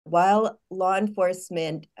while law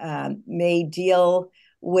enforcement may deal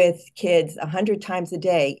with kids 100 times a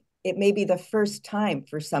day, it may be the first time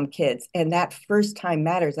for some kids. And that first time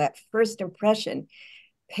matters. That first impression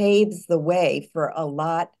paves the way for a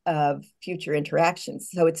lot of future interactions.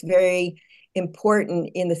 So it's very important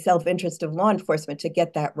in the self-interest of law enforcement to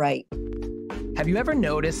get that right. Have you ever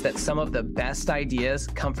noticed that some of the best ideas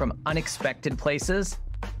come from unexpected places?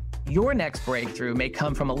 Your next breakthrough may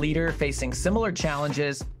come from a leader facing similar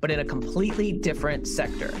challenges, but in a completely different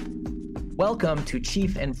sector. Welcome to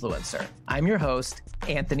Chief Influencer. I'm your host,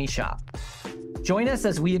 Anthony Shop. Join us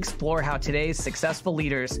as we explore how today's successful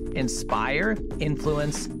leaders inspire,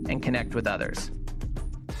 influence, and connect with others.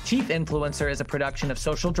 Chief Influencer is a production of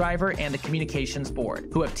Social Driver and the Communications Board,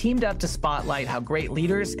 who have teamed up to spotlight how great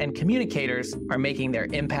leaders and communicators are making their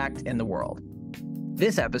impact in the world.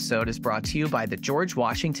 This episode is brought to you by the George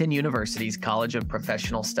Washington University's College of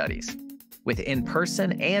Professional Studies. With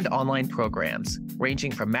in-person and online programs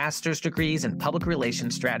ranging from master's degrees in public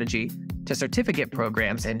relations strategy to certificate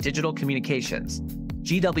programs in digital communications,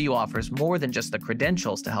 GW offers more than just the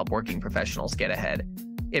credentials to help working professionals get ahead.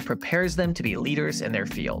 It prepares them to be leaders in their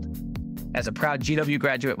field. As a proud GW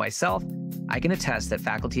graduate myself, I can attest that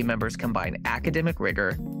faculty members combine academic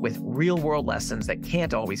rigor with real-world lessons that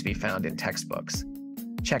can't always be found in textbooks.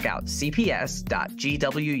 Check out cps.gwu.edu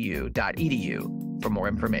for more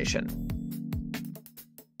information.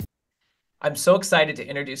 I'm so excited to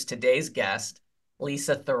introduce today's guest,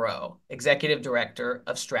 Lisa Thurau, Executive Director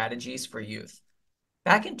of Strategies for Youth.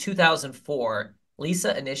 Back in 2004,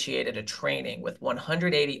 Lisa initiated a training with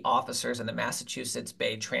 180 officers in the Massachusetts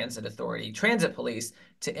Bay Transit Authority Transit Police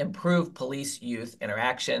to improve police-youth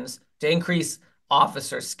interactions, to increase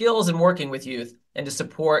officer skills in working with youth, and to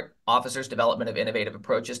support officers' development of innovative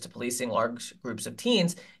approaches to policing large groups of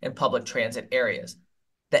teens in public transit areas.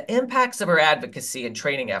 The impacts of her advocacy and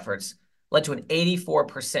training efforts led to an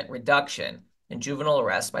 84% reduction in juvenile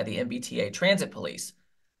arrests by the MBTA Transit Police.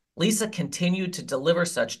 Lisa continued to deliver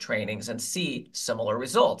such trainings and see similar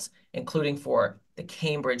results, including for the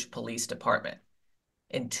Cambridge Police Department.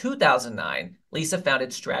 In 2009, Lisa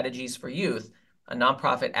founded Strategies for Youth, a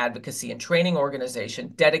nonprofit advocacy and training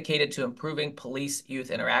organization dedicated to improving police-youth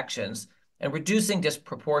interactions and reducing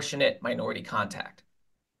disproportionate minority contact.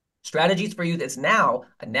 Strategies for Youth is now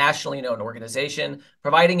a nationally known organization,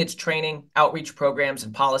 providing its training, outreach programs,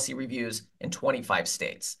 and policy reviews in 25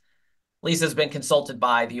 states. Lisa has been consulted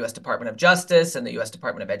by the U.S. Department of Justice and the U.S.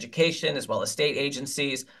 Department of Education, as well as state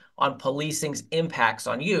agencies, on policing's impacts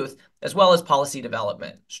on youth, as well as policy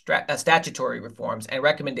development, statutory reforms, and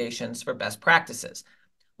recommendations for best practices.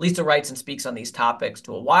 Lisa writes and speaks on these topics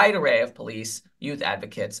to a wide array of police, youth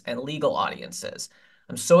advocates, and legal audiences.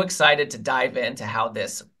 I'm so excited to dive into how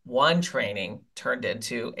this one training turned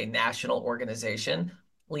into a national organization.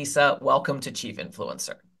 Lisa, welcome to Chief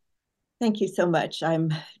Influencer. Thank you so much.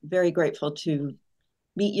 I'm very grateful to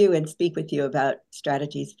meet you and speak with you about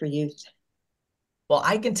Strategies for Youth. Well,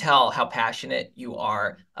 I can tell how passionate you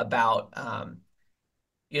are about,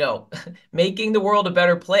 making the world a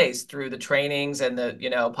better place through the trainings and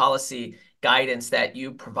the, policy guidance that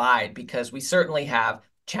you provide, because we certainly have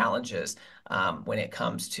challenges when it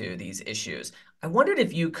comes to these issues. I wondered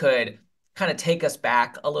if you could kind of take us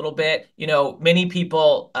back a little bit. Many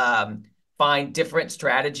people find different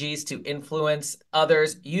strategies to influence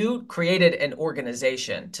others. You created an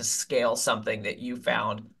organization to scale something that you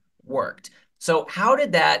found worked. So how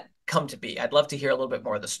did that come to be? I'd love to hear a little bit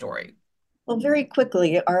more of the story. Well, very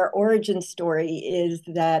quickly, our origin story is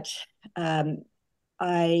that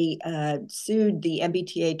I sued the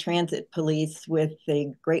MBTA Transit Police with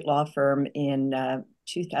a great law firm in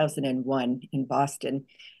 2001 in Boston,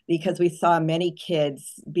 because we saw many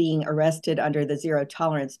kids being arrested under the zero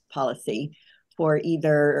tolerance policy for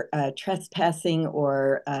either trespassing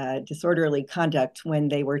or disorderly conduct when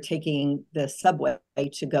they were taking the subway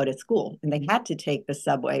to go to school. And they had to take the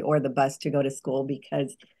subway or the bus to go to school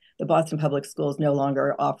because the Boston Public Schools no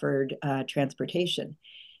longer offered transportation.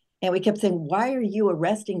 And we kept saying, why are you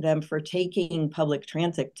arresting them for taking public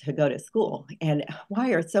transit to go to school? And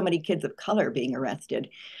why are so many kids of color being arrested?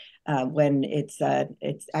 When it's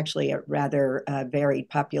actually a rather varied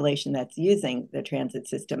population that's using the transit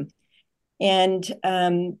system. And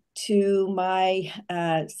to my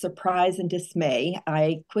surprise and dismay,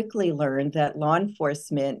 I quickly learned that law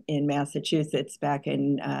enforcement in Massachusetts back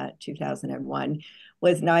in 2001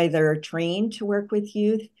 was neither trained to work with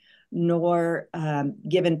youth nor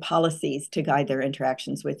given policies to guide their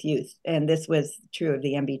interactions with youth. And this was true of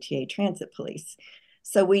the MBTA Transit Police.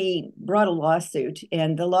 So we brought a lawsuit,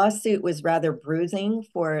 and the lawsuit was rather bruising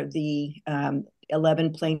for the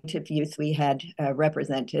 11 plaintiff youth we had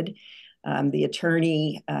represented. The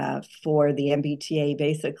attorney for the MBTA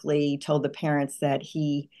basically told the parents that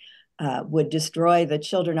he would destroy the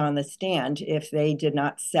children on the stand if they did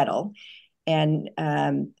not settle. And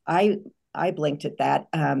I blinked at that,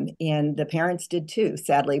 and the parents did too,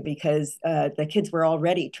 sadly, because the kids were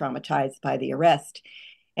already traumatized by the arrest.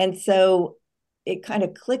 And so it kind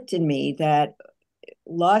of clicked in me that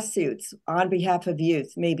lawsuits on behalf of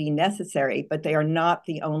youth may be necessary, but they are not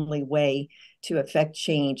the only way to affect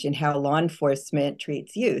change in how law enforcement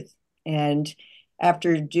treats youth. And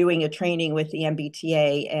after doing a training with the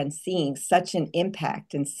MBTA and seeing such an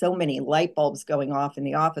impact and so many light bulbs going off in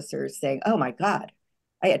the officers saying, oh my God,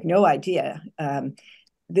 I had no idea.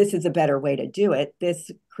 This is a better way to do it. This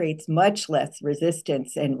creates much less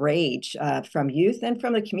resistance and rage from youth and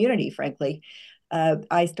from the community, frankly.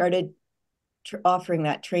 I started offering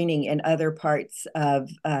that training in other parts of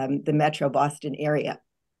the Metro Boston area.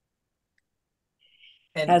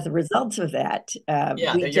 And As a result of that,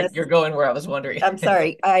 yeah, we just you're going where I was wondering. I'm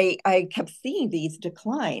sorry, I kept seeing these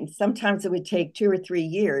declines. Sometimes it would take 2 or 3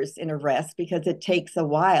 years in arrest because it takes a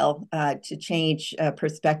while to change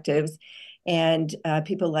perspectives. And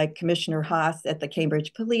people like Commissioner Haas at the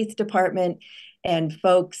Cambridge Police Department and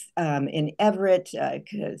folks in Everett,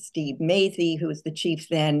 Steve Mazie, who was the chief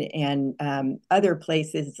then, and other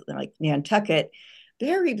places like Nantucket,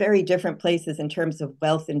 very, very different places in terms of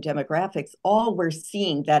wealth and demographics, all were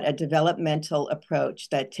seeing that a developmental approach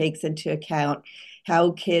that takes into account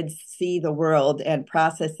how kids see the world and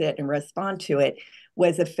process it and respond to it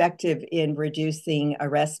was effective in reducing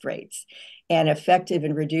arrest rates and effective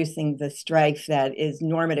in reducing the strife that is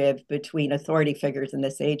normative between authority figures in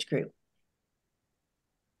this age group.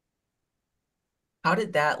 How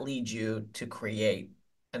did that lead you to create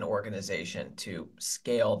an organization to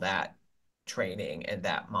scale that training and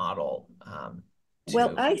that model Well,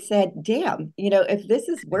 to I said, damn, if this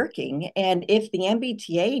is working and if the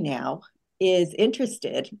MBTA now is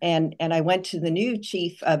interested, and I went to the new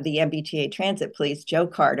chief of the MBTA Transit Police, Joe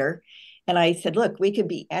Carter, and I said, look, we could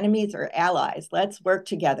be enemies or allies. Let's work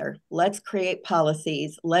together. Let's create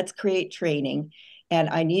policies. Let's create training. And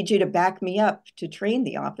I need you to back me up to train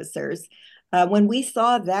the officers. When we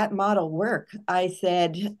saw that model work, I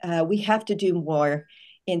said, we have to do more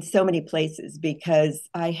in so many places because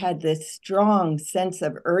I had this strong sense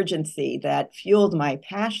of urgency that fueled my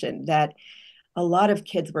passion that a lot of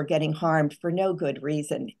kids were getting harmed for no good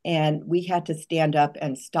reason. And we had to stand up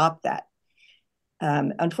and stop that.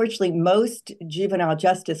 Unfortunately, most juvenile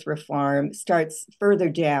justice reform starts further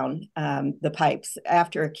down the pipes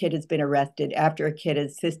after a kid has been arrested, after a kid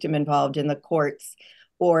is system involved in the courts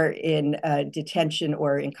or in detention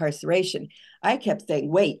or incarceration. I kept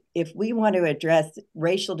saying, wait, if we want to address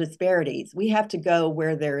racial disparities, we have to go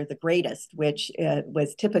where they're the greatest, which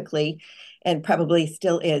was typically and probably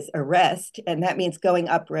still is arrest. And that means going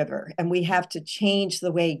upriver. And we have to change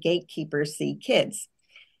the way gatekeepers see kids.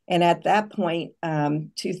 And at that point,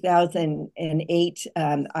 2008,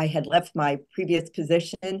 I had left my previous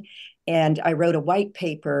position and I wrote a white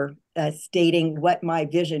paper stating what my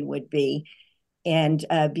vision would be and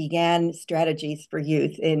began Strategies for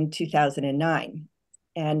Youth in 2009.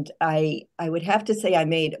 And I would have to say I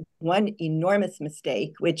made one enormous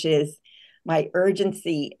mistake, which is my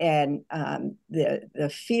urgency and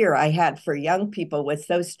the fear I had for young people was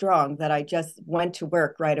so strong that I just went to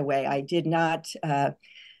work right away. I did not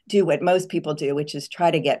do what most people do, which is try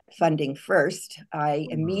to get funding first. I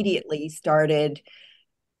immediately started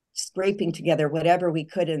scraping together whatever we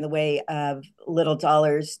could in the way of little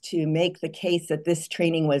dollars to make the case that this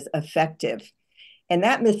training was effective. And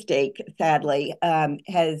that mistake, sadly,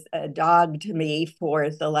 has dogged me for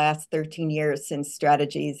the last 13 years since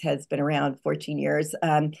Strategies has been around 14 years,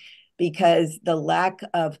 because the lack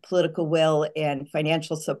of political will and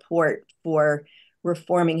financial support for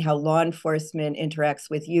reforming how law enforcement interacts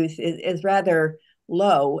with youth is rather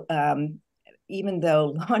low, even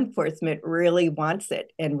though law enforcement really wants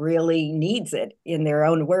it and really needs it in their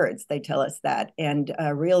own words. They tell us that. And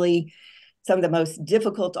really, some of the most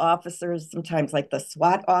difficult officers, sometimes like the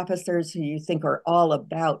SWAT officers who you think are all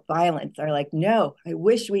about violence, are like, no, I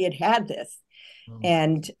wish we had had this.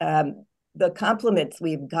 And the compliments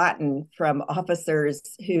we've gotten from officers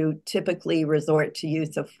who typically resort to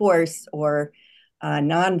use of force or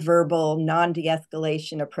nonverbal,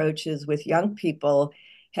 non-de-escalation approaches with young people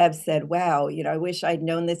have said, wow, I wish I'd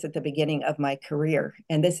known this at the beginning of my career.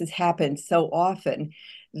 And this has happened so often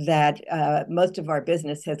that most of our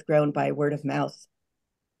business has grown by word of mouth.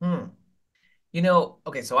 Hmm.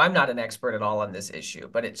 Okay, so I'm not an expert at all on this issue,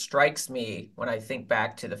 but it strikes me when I think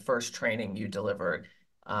back to the first training you delivered.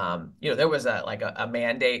 There was a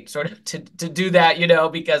mandate sort of to do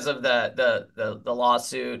that, because of the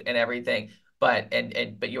lawsuit and everything. But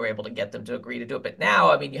you were able to get them to agree to do it. But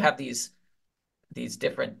now, I mean, you have these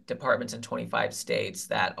different departments in 25 states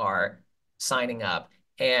that are signing up.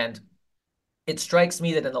 And it strikes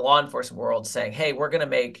me that in the law enforcement world, saying, hey, I'm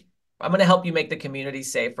going to help you make the community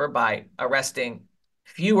safer by arresting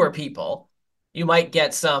fewer people. You might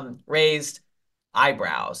get some raised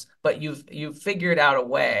eyebrows, but you've figured out a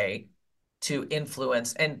way to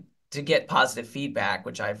influence and to get positive feedback,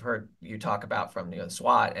 which I've heard you talk about from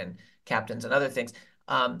SWAT and captains and other things.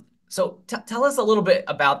 So tell us a little bit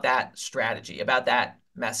about that strategy, about that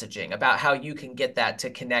messaging, about how you can get that to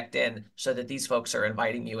connect in so that these folks are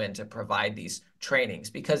inviting you in to provide these trainings,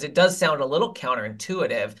 because it does sound a little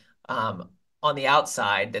counterintuitive on the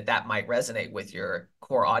outside that might resonate with your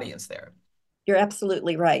core audience there. You're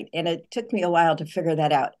absolutely right. And it took me a while to figure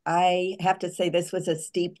that out. I have to say, this was a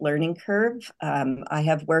steep learning curve. I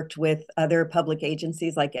have worked with other public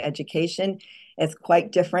agencies like education. It's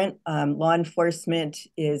quite different. Law enforcement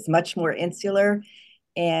is much more insular,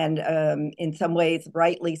 and in some ways,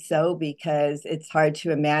 rightly so, because it's hard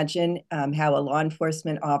to imagine how a law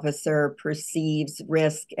enforcement officer perceives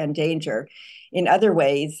risk and danger. In other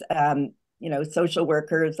ways, social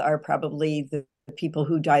workers are probably the people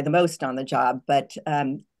who die the most on the job, but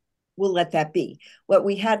we'll let that be. What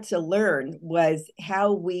we had to learn was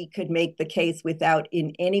how we could make the case without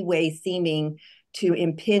in any way seeming to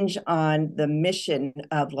impinge on the mission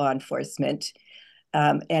of law enforcement,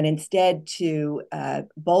 and instead to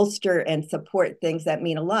bolster and support things that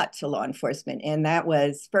mean a lot to law enforcement. And that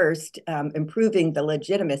was first improving the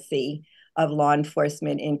legitimacy of law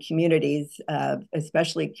enforcement in communities,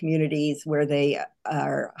 especially communities where they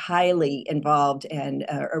are highly involved and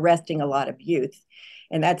arresting a lot of youth.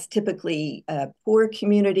 And that's typically poor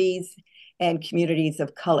communities and communities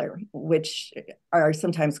of color, which are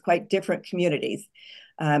sometimes quite different communities.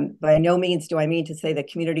 By no means do I mean to say that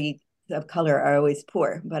communities of color are always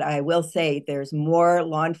poor, but I will say there's more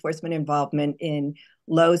law enforcement involvement in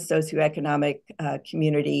low socioeconomic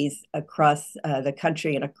communities across the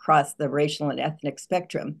country and across the racial and ethnic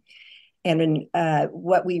spectrum. And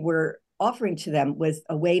what we were offering to them was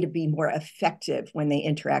a way to be more effective when they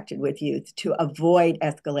interacted with youth, to avoid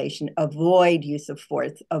escalation, avoid use of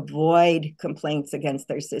force, avoid complaints against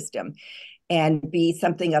their system, and be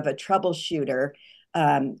something of a troubleshooter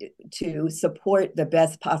to support the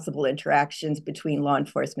best possible interactions between law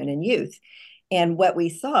enforcement and youth. And what we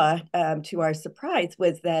saw, to our surprise,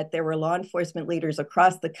 was that there were law enforcement leaders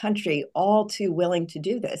across the country all too willing to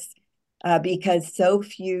do this, because so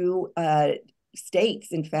few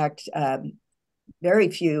states, in fact, very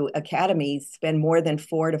few academies spend more than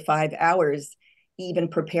 4 to 5 hours even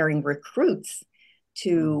preparing recruits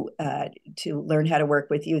to learn how to work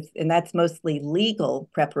with youth, and that's mostly legal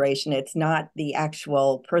preparation. It's not the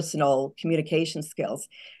actual personal communication skills.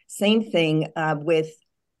 Same thing with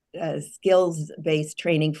skills-based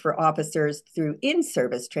training for officers through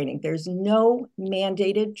in-service training. There's no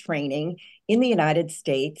mandated training in the United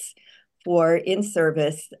States for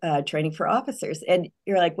in-service training for officers, and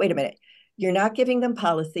you're like, wait a minute, you're not giving them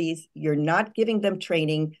policies, you're not giving them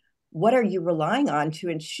training. What are you relying on to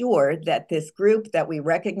ensure that this group that we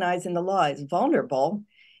recognize in the law is vulnerable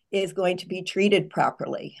is going to be treated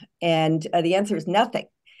properly? And the answer is nothing.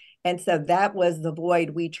 And so that was the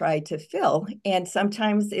void we tried to fill. And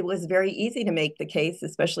sometimes it was very easy to make the case,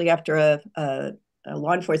 especially after a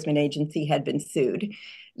law enforcement agency had been sued,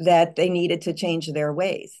 that they needed to change their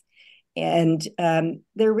ways. And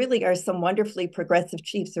there really are some wonderfully progressive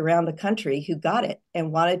chiefs around the country who got it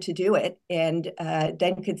and wanted to do it, and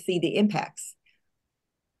then could see the impacts.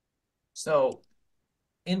 So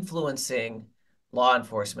influencing law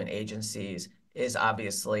enforcement agencies is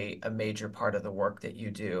obviously a major part of the work that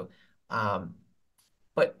you do.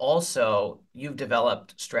 But also, you've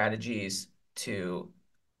developed strategies to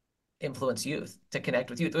influence youth, to connect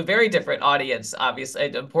with youth. A very different audience, obviously,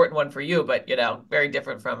 an important one for you, but very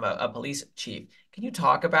different from a police chief. Can you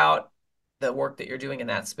talk about the work that you're doing in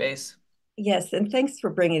that space? Yes, and thanks for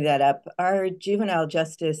bringing that up. Our juvenile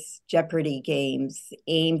justice Jeopardy games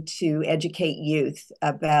aim to educate youth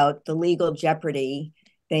about the legal jeopardy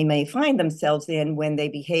they may find themselves in when they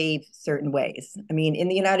behave certain ways. I mean, in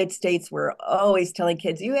the United States, we're always telling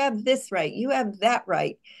kids, you have this right, you have that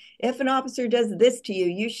right. If an officer does this to you,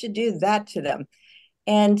 you should do that to them.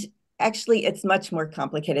 And actually, it's much more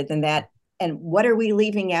complicated than that. And what are we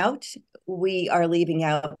leaving out? We are leaving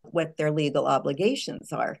out what their legal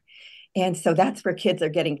obligations are. And so that's where kids are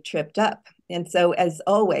getting tripped up. And so, as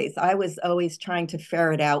always, I was always trying to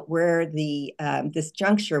ferret out where the this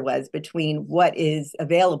juncture was between what is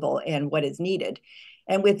available and what is needed.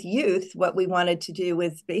 And with youth, what we wanted to do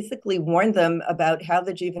was basically warn them about how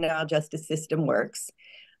the juvenile justice system works,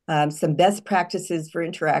 some best practices for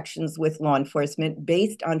interactions with law enforcement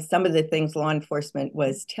based on some of the things law enforcement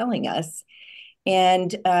was telling us,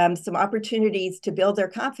 and some opportunities to build their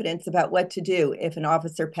confidence about what to do if an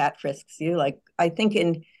officer pat frisks you. Like, I think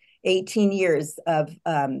in 18 years of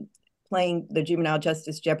playing the juvenile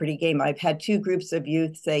justice Jeopardy game, I've had two groups of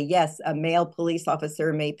youth say, yes, a male police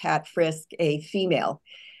officer may pat frisk a female.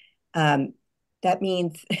 That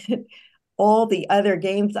means all the other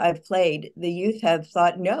games I've played, the youth have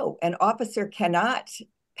thought, no, an officer cannot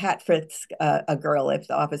pat frisk a girl if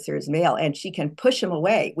the officer is male, and she can push him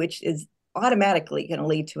away, which is automatically going to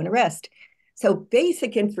lead to an arrest. So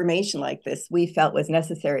basic information like this we felt was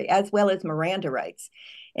necessary, as well as Miranda rights.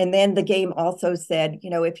 And then the game also said, you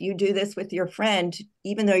know, if you do this with your friend,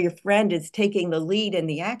 even though your friend is taking the lead in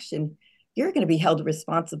the action, you're going to be held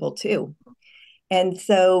responsible too. And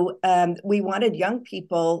so we wanted young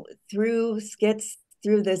people through skits,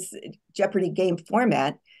 through this Jeopardy game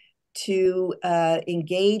format, to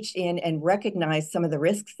engage in and recognize some of the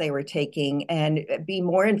risks they were taking and be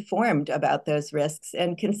more informed about those risks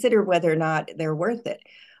and consider whether or not they're worth it.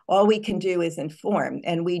 All we can do is inform.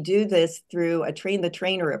 And we do this through a train the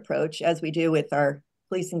trainer approach, as we do with our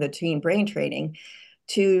policing the teen brain training,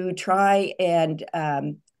 to try and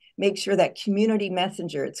make sure that community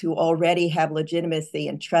messengers who already have legitimacy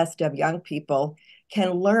and trust of young people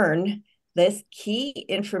can learn this key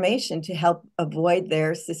information to help avoid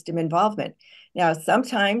their system involvement. Now,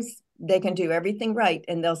 sometimes they can do everything right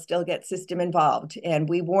and they'll still get system involved. And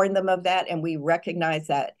we warn them of that and we recognize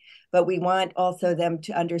that. But we want also them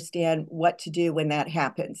to understand what to do when that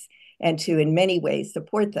happens and to, in many ways,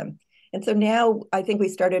 support them. And so now I think we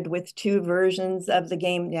started with 2 versions of the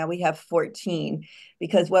game. Now we have 14,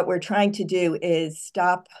 because what we're trying to do is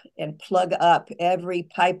stop and plug up every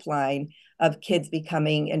pipeline of kids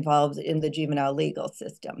becoming involved in the juvenile legal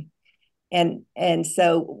system. And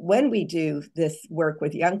so when we do this work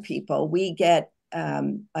with young people, we get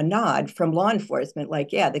a nod from law enforcement,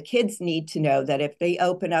 like, yeah, the kids need to know that if they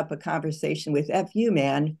open up a conversation with FU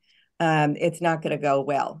man, it's not going to go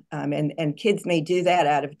well. And kids may do that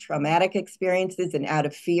out of traumatic experiences and out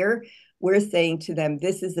of fear. We're saying to them,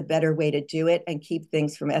 this is a better way to do it and keep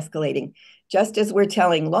things from escalating. Just as we're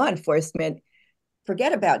telling law enforcement,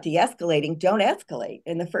 forget about de-escalating, don't escalate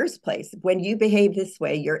in the first place. When you behave this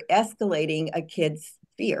way, you're escalating a kid's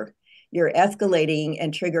fear. You're escalating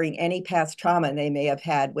and triggering any past trauma they may have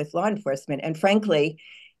had with law enforcement. And frankly,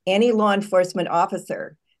 any law enforcement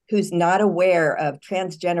officer who's not aware of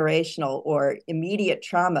transgenerational or immediate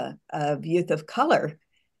trauma of youth of color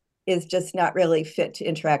is just not really fit to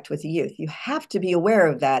interact with the youth. You have to be aware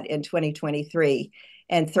of that in 2023.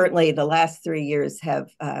 And certainly the last 3 years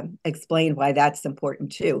have explained why that's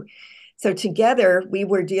important too. So together, we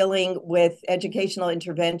were dealing with educational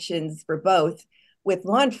interventions for both. With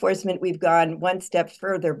law enforcement, we've gone one step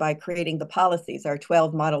further by creating the policies, our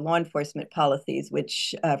 12 model law enforcement policies,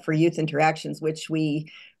 which for youth interactions, which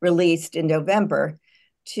we released in November,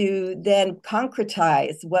 to then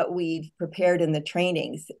concretize what we've prepared in the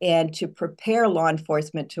trainings and to prepare law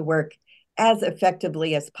enforcement to work as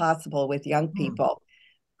effectively as possible with young people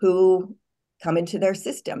who come into their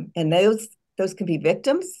system. And those can be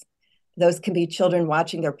victims. Those can be children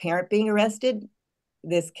watching their parent being arrested.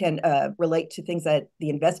 This can relate to things at the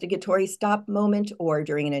investigatory stop moment or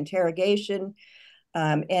during an interrogation.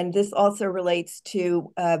 And this also relates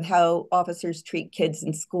to how officers treat kids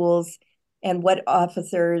in schools and what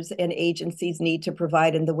officers and agencies need to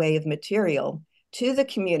provide in the way of material to the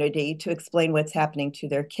community to explain what's happening to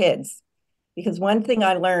their kids. Because one thing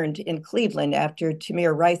I learned in Cleveland after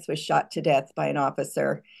Tamir Rice was shot to death by an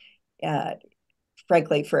officer,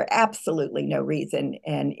 frankly, for absolutely no reason,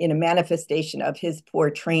 and in a manifestation of his poor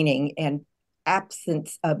training and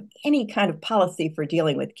absence of any kind of policy for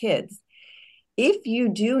dealing with kids. If you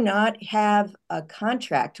do not have a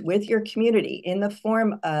contract with your community in the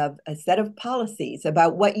form of a set of policies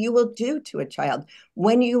about what you will do to a child,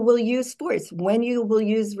 when you will use force, when you will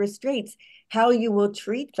use restraints, how you will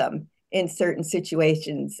treat them in certain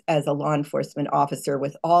situations as a law enforcement officer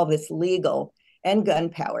with all this legal and gun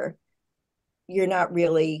power, you're not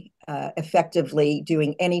really effectively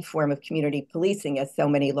doing any form of community policing, as so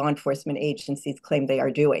many law enforcement agencies claim they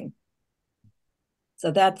are doing.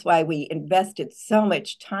 So that's why we invested so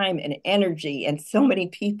much time and energy and so many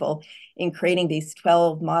people in creating these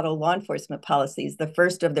 12 model law enforcement policies, the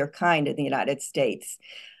first of their kind in the United States.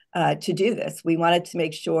 to do this. We wanted to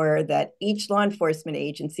make sure that each law enforcement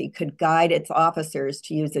agency could guide its officers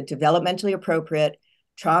to use a developmentally appropriate,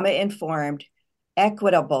 trauma-informed,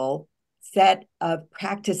 equitable set of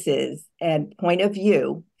practices and point of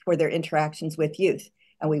view for their interactions with youth.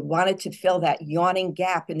 And we wanted to fill that yawning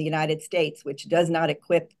gap in the United States, which does not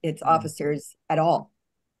equip its officers at all.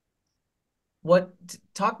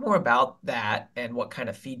 Talk more about that and what kind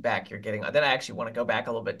of feedback you're getting. Then I actually want to go back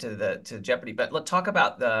a little bit to Jeopardy, but let's talk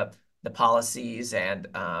about the policies and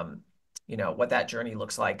what that journey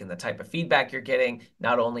looks like and the type of feedback you're getting,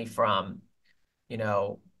 not only from you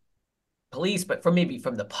know police, but maybe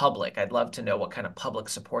from the public. I'd love to know what kind of public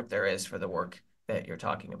support there is for the work that you're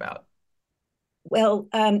talking about. Well,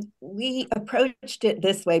 we approached it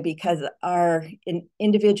this way because our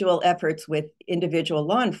individual efforts with individual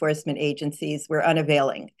law enforcement agencies were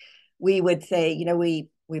unavailing. We would say,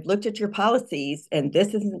 we've looked at your policies and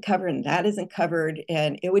this isn't covered and that isn't covered,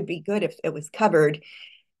 and it would be good if it was covered.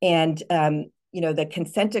 And the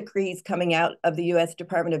consent decrees coming out of the U.S.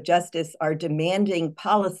 Department of Justice are demanding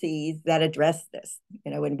policies that address this.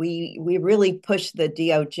 And we really pushed the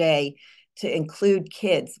DOJ to include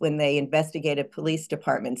kids when they investigated police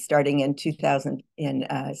departments starting in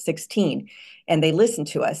 2016, and they listened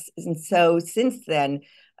to us. And so since then,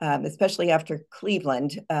 especially after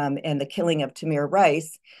Cleveland and the killing of Tamir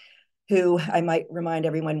Rice, who I might remind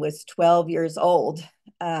everyone was 12 years old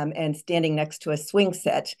and standing next to a swing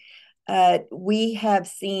set, we have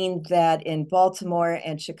seen that in Baltimore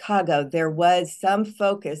and Chicago, there was some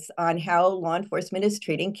focus on how law enforcement is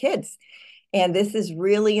treating kids. And this is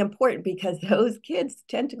really important because those kids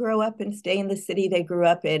tend to grow up and stay in the city they grew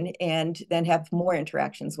up in and then have more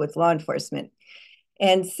interactions with law enforcement.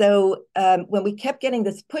 And so when we kept getting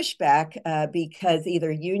this pushback because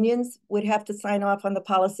either unions would have to sign off on the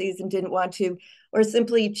policies and didn't want to, or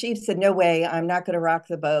simply chiefs said, no way, I'm not going to rock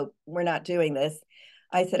the boat. We're not doing this.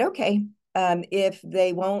 I said, okay, if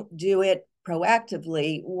they won't do it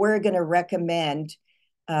proactively, we're going to recommend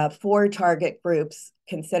 4 target groups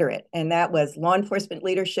consider it. And that was law enforcement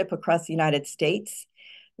leadership across the United States.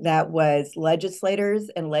 That was legislators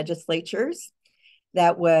and legislatures.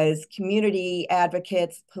 That was community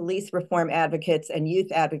advocates, police reform advocates, and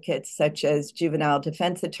youth advocates, such as juvenile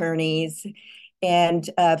defense attorneys. And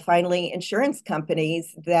finally, insurance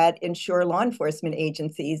companies that insure law enforcement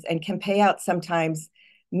agencies and can pay out sometimes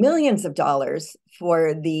millions of dollars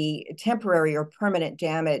for the temporary or permanent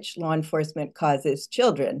damage law enforcement causes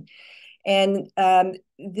children. And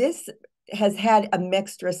this has had a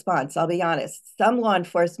mixed response, I'll be honest. Some law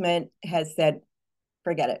enforcement has said,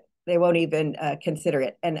 forget it. They won't even consider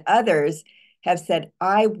it. And others have said,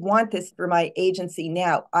 I want this for my agency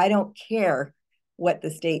now. I don't care what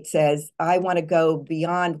the state says. I want to go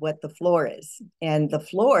beyond what the floor is. And the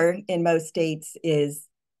floor in most states is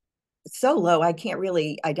so low, I can't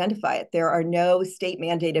really identify it. There are no state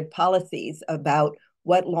mandated policies about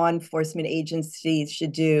what law enforcement agencies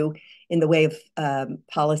should do in the way of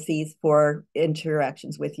policies for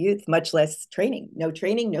interactions with youth, much less training. No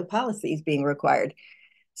training, no policies being required.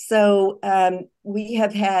 So we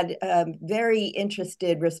have had very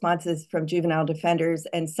interested responses from juvenile defenders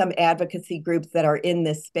and some advocacy groups that are in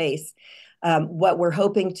this space. What we're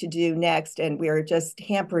hoping to do next, and we're just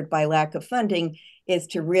hampered by lack of funding, is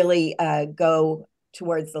to really go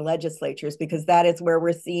towards the legislatures, because that is where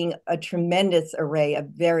we're seeing a tremendous array of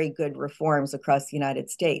very good reforms across the United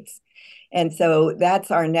States. And so that's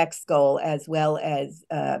our next goal, as well as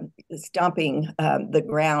stomping the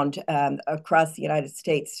ground across the United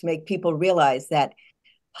States to make people realize that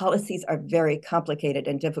policies are very complicated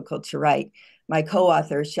and difficult to write. My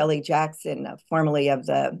co-author, Shelley Jackson, formerly of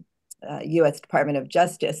the U.S. Department of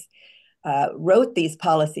Justice, wrote these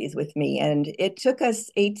policies with me. And it took us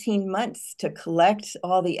 18 months to collect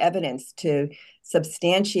all the evidence, to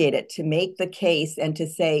substantiate it, to make the case, and to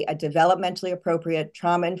say a developmentally appropriate,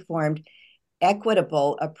 trauma-informed,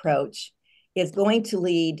 equitable approach is going to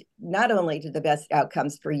lead not only to the best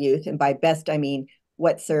outcomes for youth, and by best, I mean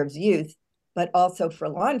what serves youth, but also for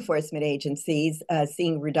law enforcement agencies,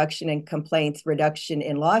 seeing reduction in complaints, reduction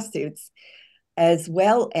in lawsuits, as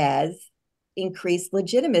well as increased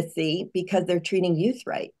legitimacy because they're treating youth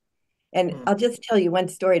right. And I'll just tell you one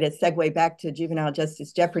story to segue back to juvenile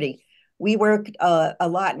justice jeopardy. We worked a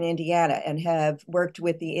lot in Indiana and have worked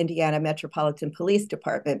with the Indiana Metropolitan Police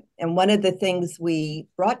Department. And one of the things we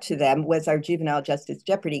brought to them was our juvenile justice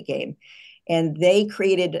jeopardy game. And they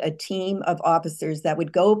created a team of officers that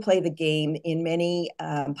would go play the game in many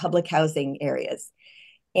public housing areas.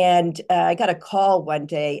 And I got a call one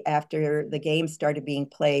day after the game started being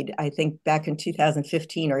played, I think back in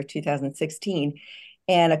 2015 or 2016.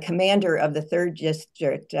 And a commander of the 3rd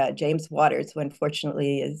District, James Waters, who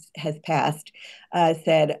unfortunately has passed,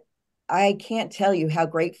 said, I can't tell you how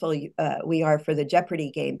grateful we are for the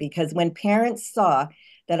Jeopardy game, because when parents saw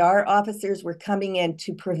that our officers were coming in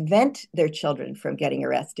to prevent their children from getting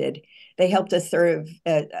arrested, they helped us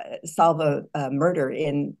solve a murder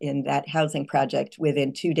in that housing project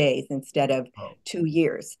within 2 days instead of Oh, 2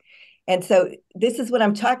 years. And so this is what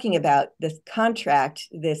I'm talking about, this contract,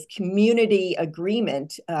 this community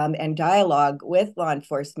agreement and dialogue with law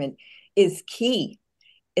enforcement is key,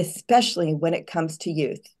 especially when it comes to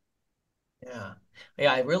youth. yeah.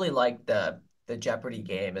 Yeah, I really like the Jeopardy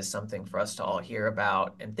game as something for us to all hear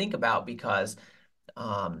about and think about because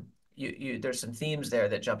um, there's some themes there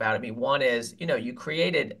that jump out at me. One is, you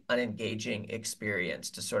created an engaging experience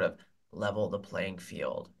to sort of level the playing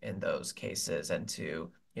field in those cases and to,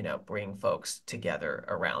 bring folks together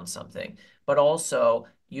around something. But also,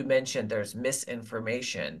 you mentioned there's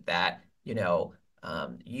misinformation that,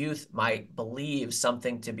 youth might believe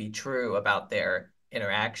something to be true about their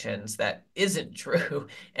interactions that isn't true.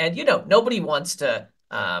 And, nobody wants to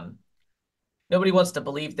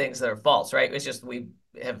believe things that are false, right? It's just we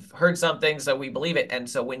have heard something, so we believe it. And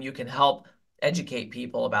so when you can help educate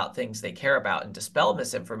people about things they care about and dispel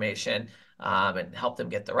misinformation and help them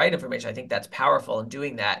get the right information, I think that's powerful. And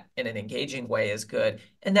doing that in an engaging way is good.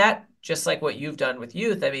 And that, just like what you've done with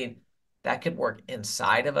youth, I mean, that could work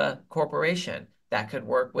inside of a corporation. That could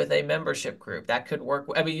work with a membership group. That could work.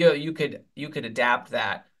 I mean, you could adapt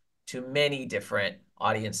that to many different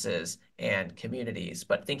audiences and communities.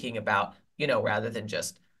 But thinking about rather than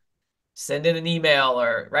just sending an email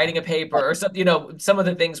or writing a paper or something, some of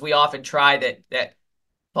the things we often try that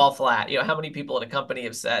fall flat. How many people at a company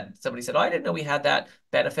have said, somebody said, oh, I didn't know we had that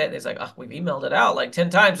benefit. And it's like, oh, we've emailed it out like 10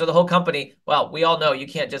 times for the whole company. Well, we all know you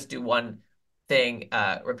can't just do one thing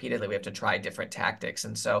repeatedly. We have to try different tactics.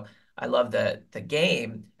 And so I love the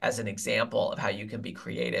game as an example of how you can be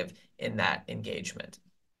creative in that engagement.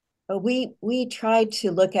 We tried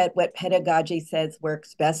to look at what pedagogy says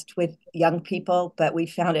works best with young people, but we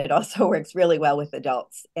found it also works really well with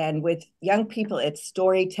adults. And with young people, it's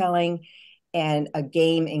storytelling and a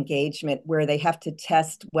game engagement where they have to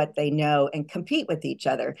test what they know and compete with each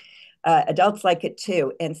other. Adults like it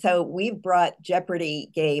too. And so we've brought Jeopardy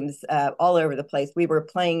games all over the place. We were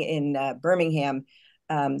playing in Birmingham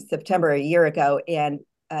September a year ago, and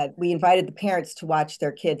we invited the parents to watch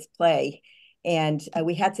their kids play. And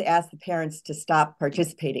we had to ask the parents to stop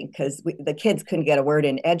participating because the kids couldn't get a word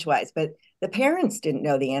in edgewise, but the parents didn't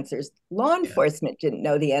know the answers. Law Yeah. enforcement didn't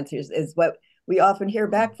know the answers, is what we often hear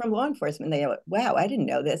back from law enforcement. They go, wow, I didn't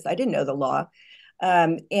know this. I didn't know the law.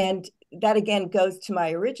 And that again goes to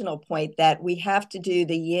my original point that we have to do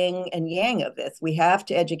the yin and yang of this. We have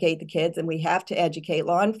to educate the kids and we have to educate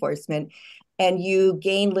law enforcement. And you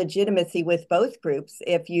gain legitimacy with both groups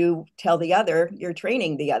if you tell the other you're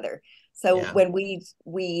training the other. So Yeah. when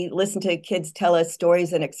we listen to kids tell us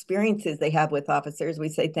stories and experiences they have with officers, we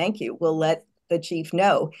say thank you. We'll let the chief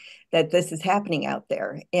know that this is happening out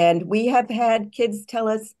there. And we have had kids tell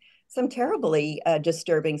us some terribly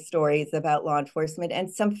disturbing stories about law enforcement and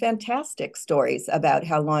some fantastic stories about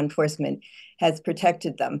how law enforcement has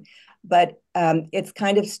protected them. But it's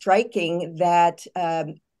kind of striking that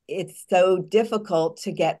it's so difficult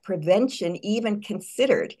to get prevention even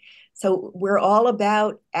considered. So we're all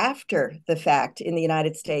about after the fact in the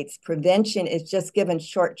United States. Prevention is just given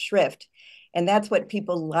short shrift. And that's what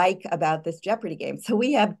people like about this Jeopardy game. So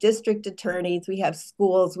we have district attorneys, we have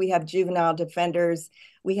schools, we have juvenile defenders,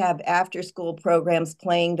 we have after school programs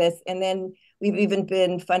playing this. And then we've even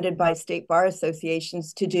been funded by state bar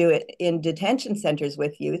associations to do it in detention centers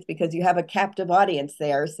with youth because you have a captive audience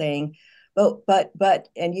there saying,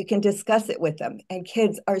 and you can discuss it with them. And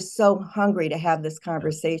kids are so hungry to have this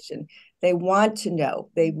conversation. They want to know.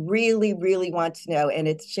 They really, really want to know. And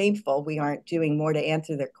it's shameful we aren't doing more to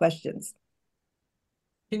answer their questions.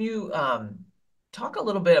 Can you talk a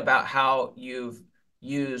little bit about how you've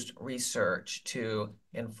used research to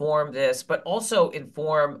inform this, but also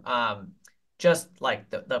inform just like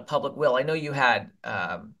the public will? I know you had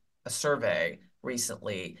a survey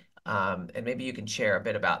recently, and maybe you can share a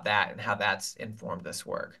bit about that and how that's informed this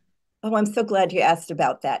work. Oh, I'm so glad you asked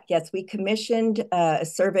about that. Yes, we commissioned a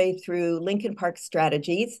survey through Lincoln Park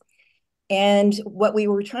Strategies. And what we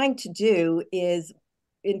were trying to do is,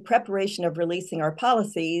 in preparation of releasing our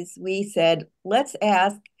policies, we said, let's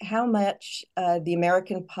ask how much the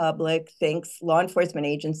American public thinks law enforcement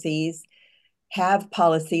agencies have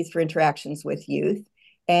policies for interactions with youth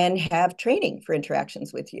and have training for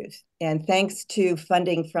interactions with youth. And thanks to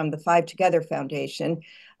funding from the Five Together Foundation,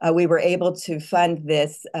 we were able to fund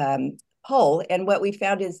this poll. And what we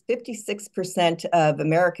found is 56% of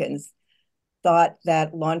Americans thought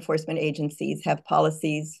that law enforcement agencies have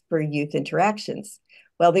policies for youth interactions.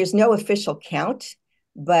 Well, there's no official count,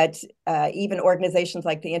 but even organizations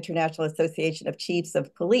like the International Association of Chiefs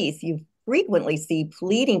of Police, you frequently see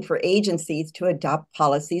pleading for agencies to adopt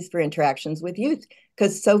policies for interactions with youth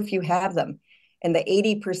because so few have them. And the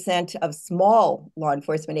 80% of small law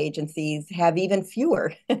enforcement agencies have even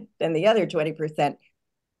fewer than the other 20%.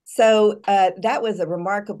 So that was a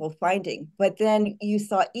remarkable finding. But then you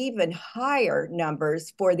saw even higher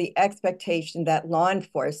numbers for the expectation that law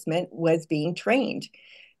enforcement was being trained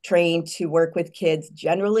to work with kids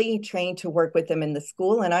generally, trained to work with them in the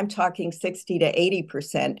school. And I'm talking 60 to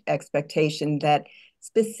 80% expectation that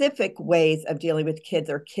specific ways of dealing with kids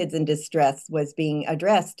or kids in distress was being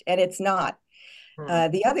addressed. And it's not.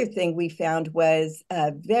 The other thing we found was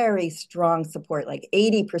very strong support, like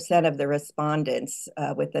 80% of the respondents,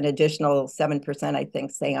 with an additional 7%, I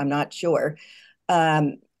think, saying, I'm not sure,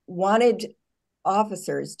 wanted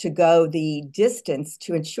officers to go the distance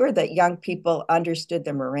to ensure that young people understood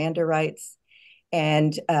their Miranda rights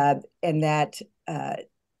and that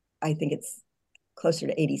I think it's closer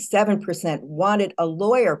to 87% wanted a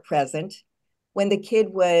lawyer present when the kid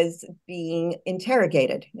was being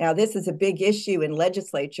interrogated. Now, this is a big issue in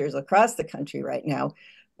legislatures across the country right now,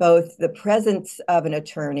 both the presence of an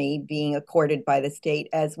attorney being accorded by the state,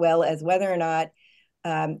 as well as whether or not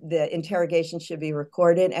the interrogation should be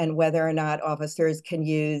recorded and whether or not officers can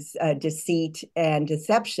use deceit and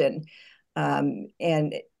deception.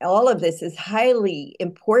 And all of this is highly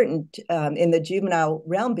important in the juvenile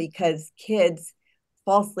realm because kids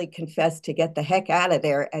falsely confess to get the heck out of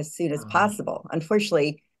there as soon as possible.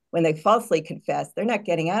 Unfortunately, when they falsely confess, they're not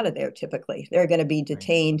getting out of there typically. They're going to be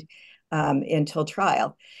detained until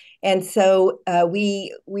trial. And so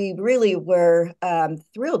we really were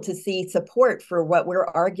thrilled to see support for what we're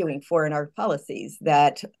arguing for in our policies,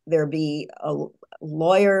 that there be a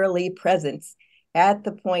lawyerly presence at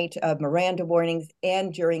the point of Miranda warnings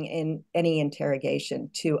and during any interrogation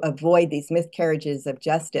to avoid these miscarriages of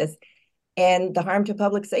justice and the harm to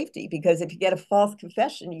public safety. Because if you get a false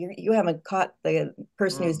confession, you haven't caught the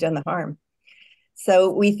person who's done the harm.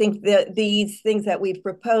 So we think that these things that we've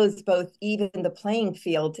proposed both even the playing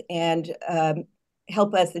field and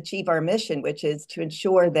help us achieve our mission, which is to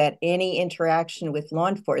ensure that any interaction with law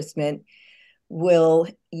enforcement will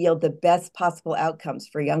yield the best possible outcomes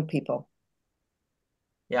for young people.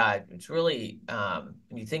 Yeah, it's really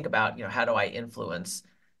when you think about, how do I influence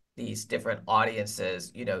these different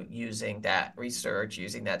audiences, using that research,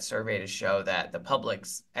 using that survey to show that the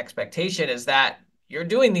public's expectation is that you're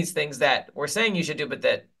doing these things that we're saying you should do, but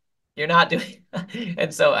that you're not doing.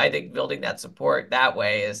 And so I think building that support that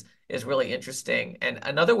way is really interesting. And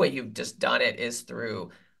another way you've just done it is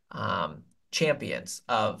through champions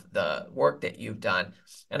of the work that you've done.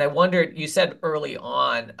 And I wondered, you said early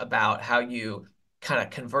on about how you kind of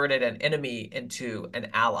converted an enemy into an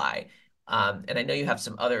ally. And I know you have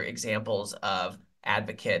some other examples of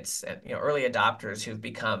advocates and early adopters who've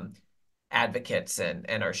become advocates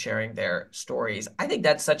and are sharing their stories. I think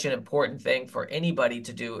that's such an important thing for anybody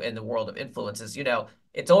to do in the world of influences.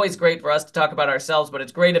 It's always great for us to talk about ourselves, but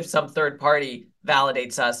it's great if some third party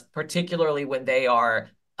validates us, particularly when they are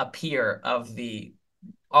a peer of the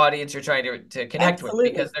audience you're trying to connect with,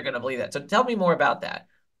 because they're going to believe that. So tell me more about that.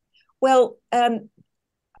 Well,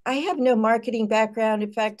 I have no marketing background.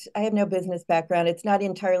 In fact, I have no business background. It's not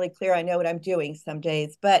entirely clear I know what I'm doing some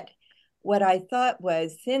days. But what I thought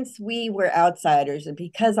was, since we were outsiders, and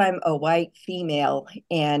because I'm a white female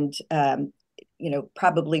and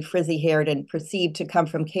probably frizzy-haired and perceived to come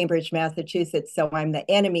from Cambridge, Massachusetts, so I'm the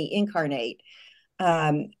enemy incarnate,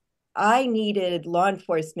 I needed law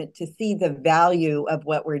enforcement to see the value of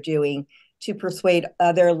what we're doing to persuade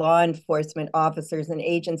other law enforcement officers and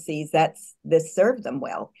agencies that this served them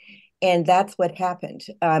well. And that's what happened.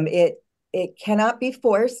 It cannot be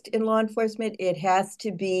forced in law enforcement. It has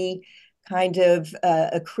to be kind of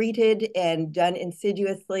accreted and done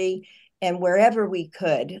insidiously and wherever we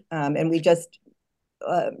could. And we just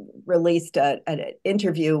released an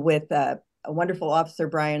interview with a wonderful officer,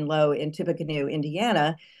 Brian Lowe, in Tippecanoe,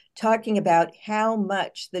 Indiana, talking about how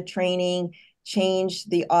much the training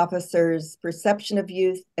changed the officers' perception of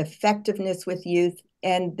youth, effectiveness with youth,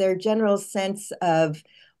 and their general sense of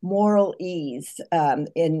moral ease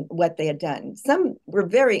in what they had done. Some were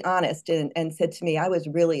very honest and said to me, I was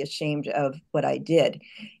really ashamed of what I did.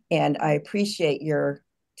 And I appreciate your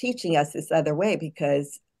teaching us this other way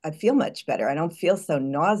because I feel much better. I don't feel so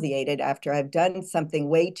nauseated after I've done something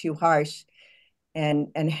way too harsh and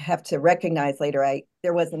have to recognize later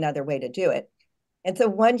there was another way to do it. And so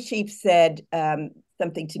one chief said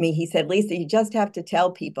something to me. He said, Lisa, you just have to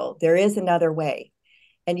tell people there is another way.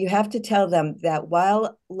 And you have to tell them that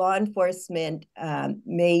while law enforcement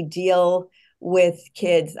may deal with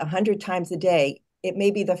kids 100 times a day, it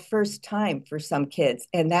may be the first time for some kids.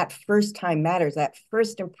 And that first time matters. That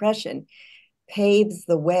first impression paves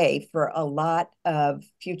the way for a lot of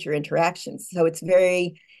future interactions. So it's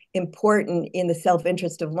very important in the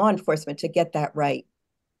self-interest of law enforcement to get that right.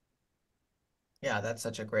 Yeah, that's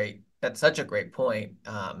such a great point,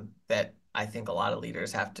 that I think a lot of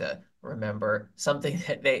leaders have to remember something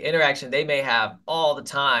that interaction they may have all the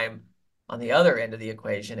time on the other end of the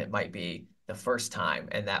equation. It might be the first time,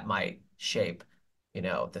 and that might shape,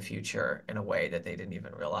 the future in a way that they didn't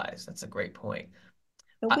even realize. That's a great point.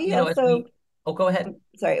 We As also, oh, go ahead.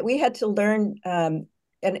 sorry, we had to learn,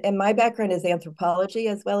 and my background is anthropology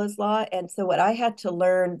as well as law. And so what I had to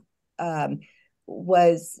learn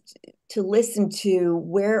was to listen to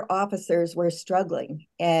where officers were struggling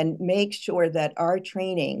and make sure that our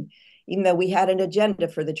training, even though we had an agenda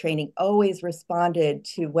for the training, always responded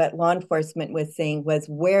to what law enforcement was saying was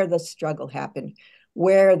where the struggle happened,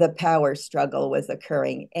 where the power struggle was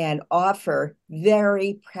occurring, and offer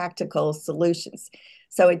very practical solutions.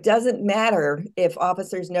 So it doesn't matter if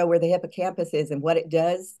officers know where the hippocampus is and what it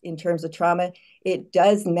does in terms of trauma. It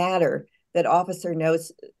does matter that officer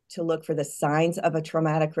knows to look for the signs of a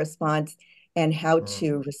traumatic response and how Mm.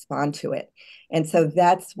 to respond to it. And so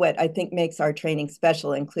that's what I think makes our training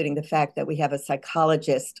special, including the fact that we have a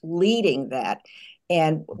psychologist leading that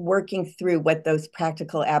and working through what those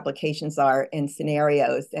practical applications are in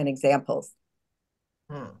scenarios and examples.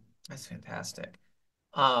 Hmm, that's fantastic.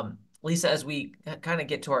 Lisa, as we kind of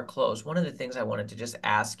get to our close, one of the things I wanted to just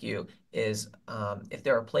ask you is, if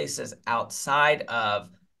there are places outside of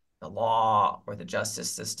the law or the justice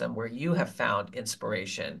system where you have found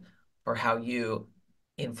inspiration for how you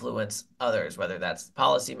influence others, whether that's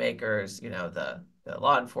policymakers, the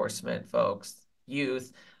law enforcement folks,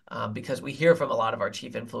 youth, because we hear from a lot of our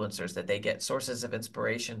chief influencers that they get sources of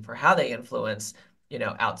inspiration for how they influence,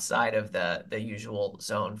 outside of the usual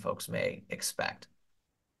zone folks may expect.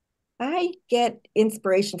 I get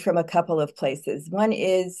inspiration from a couple of places. One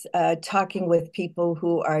is talking with people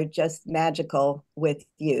who are just magical with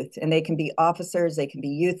youth, and they can be officers, they can be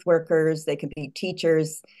youth workers, they can be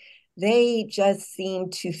teachers. They just seem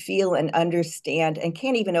to feel and understand and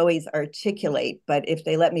can't even always articulate, but if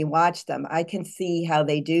they let me watch them, I can see how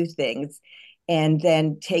they do things and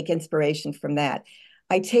then take inspiration from that.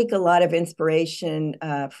 I take a lot of inspiration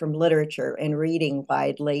from literature and reading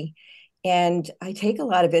widely. And I take a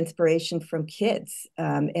lot of inspiration from kids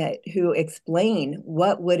who explain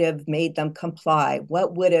what would have made them comply,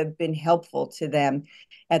 what would have been helpful to them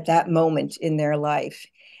at that moment in their life.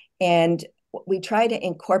 And we try to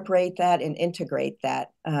incorporate that and integrate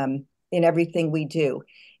that in everything we do.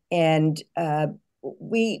 And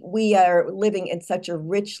we are living in such a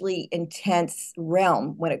richly intense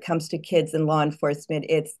realm when it comes to kids and law enforcement.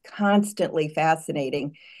 It's constantly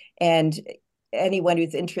fascinating. And anyone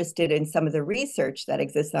who's interested in some of the research that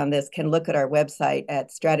exists on this can look at our website at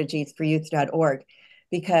strategiesforyouth.org,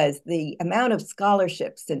 because the amount of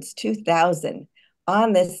scholarship since 2000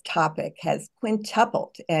 on this topic has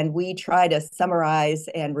quintupled, and we try to summarize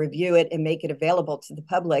and review it and make it available to the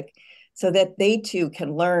public so that they too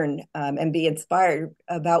can learn and be inspired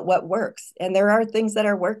about what works. And there are things that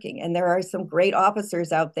are working, and there are some great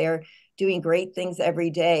officers out there doing great things every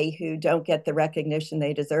day who don't get the recognition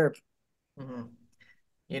they deserve. Mhm.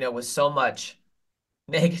 With so much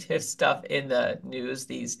negative stuff in the news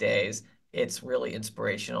these days, it's really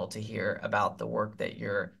inspirational to hear about the work that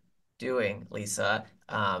you're doing, Lisa.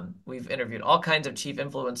 We've interviewed all kinds of chief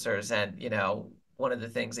influencers, and one of the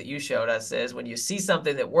things that you showed us is when you see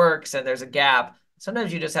something that works and there's a gap,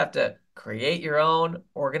 sometimes you just have to create your own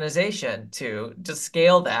organization to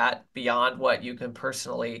scale that beyond what you can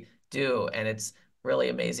personally do. And it's really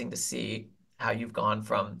amazing to see how you've gone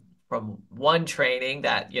from one training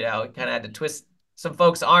that kind of had to twist some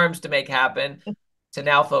folks' arms to make happen, to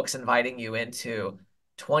now folks inviting you into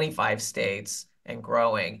 25 states and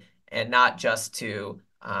growing, and not just to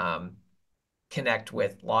connect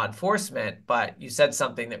with law enforcement, but you said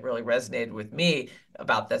something that really resonated with me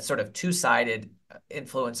about that sort of two-sided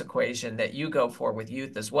influence equation that you go for with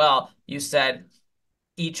youth as well. You said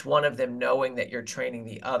each one of them knowing that you're training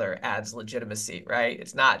the other adds legitimacy, right?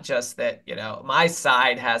 It's not just that, my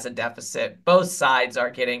side has a deficit. Both sides are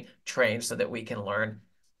getting trained so that we can learn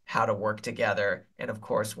how to work together. And of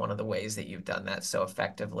course, one of the ways that you've done that so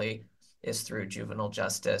effectively is through juvenile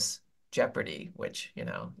justice Jeopardy, which,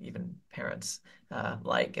 even parents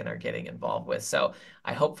like and are getting involved with. So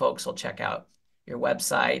I hope folks will check out your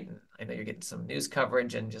website. I know you're getting some news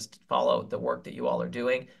coverage, and just follow the work that you all are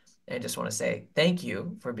doing. And just want to say thank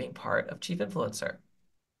you for being part of Chief Influencer.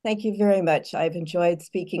 Thank you very much. I've enjoyed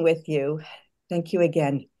speaking with you. Thank you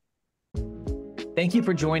again. Thank you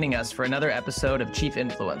for joining us for another episode of Chief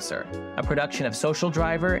Influencer, a production of Social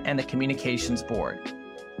Driver and the Communications Board.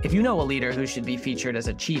 If you know a leader who should be featured as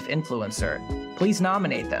a Chief Influencer, please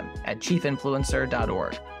nominate them at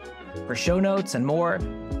chiefinfluencer.org. For show notes and more,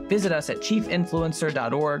 visit us at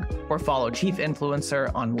chiefinfluencer.org or follow Chief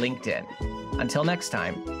Influencer on LinkedIn. Until next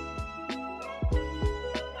time.